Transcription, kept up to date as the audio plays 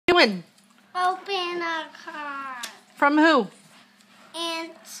doing? Open a card. From who?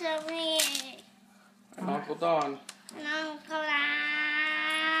 And sherree. And Uncle Don. And Uncle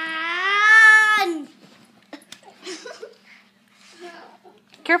Don.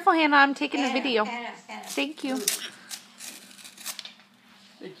 Careful, Hannah. I'm taking a video. Hannah. Thank you.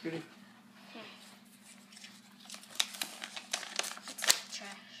 Hey, cutie. Trash.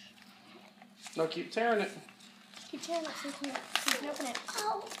 No, keep tearing it. Keep tearing it so you can open it.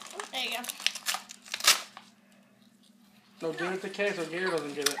 Oh. There you go. No, give it to Kay so Gary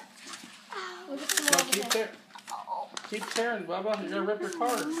doesn't get it. We'll get some No, more over keep there. keep tearing, Bubba. You're gonna rip your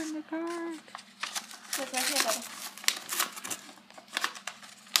card. In the card. Look right here, Bubba.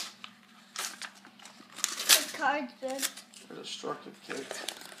 This card's good. You're a destructive kid.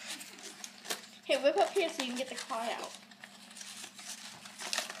 Hey, whip up here so you can get the card out.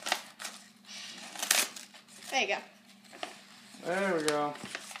 There you go. There we go.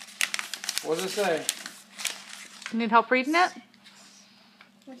 What does it say? You need help reading it?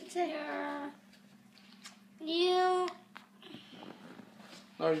 What's it say? You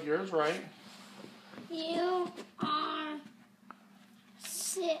No, yours right. are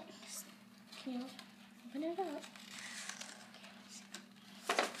 6. Can you open it up?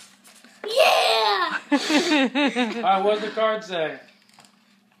 Yeah! Alright, what does the card say?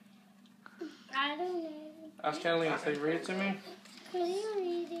 I don't know. Ask Catalina. Say, read it to me. Could you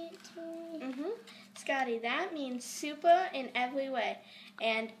read it to me? Scottie, that means super in every way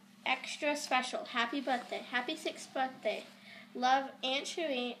and extra special. Happy birthday. Happy 6th birthday. Love, Aunt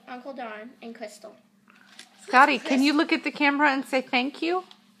Sherree, Uncle Don, and Crystal. Scottie, can you look at the camera and say thank you?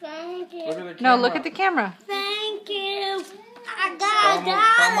 Thank you. Look at the camera. No, look at the camera. Thank you. I Tell got him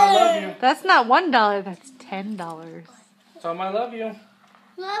I love you. That's not $1. That's $10. Tell him I love you.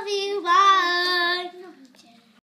 Love you. Bye.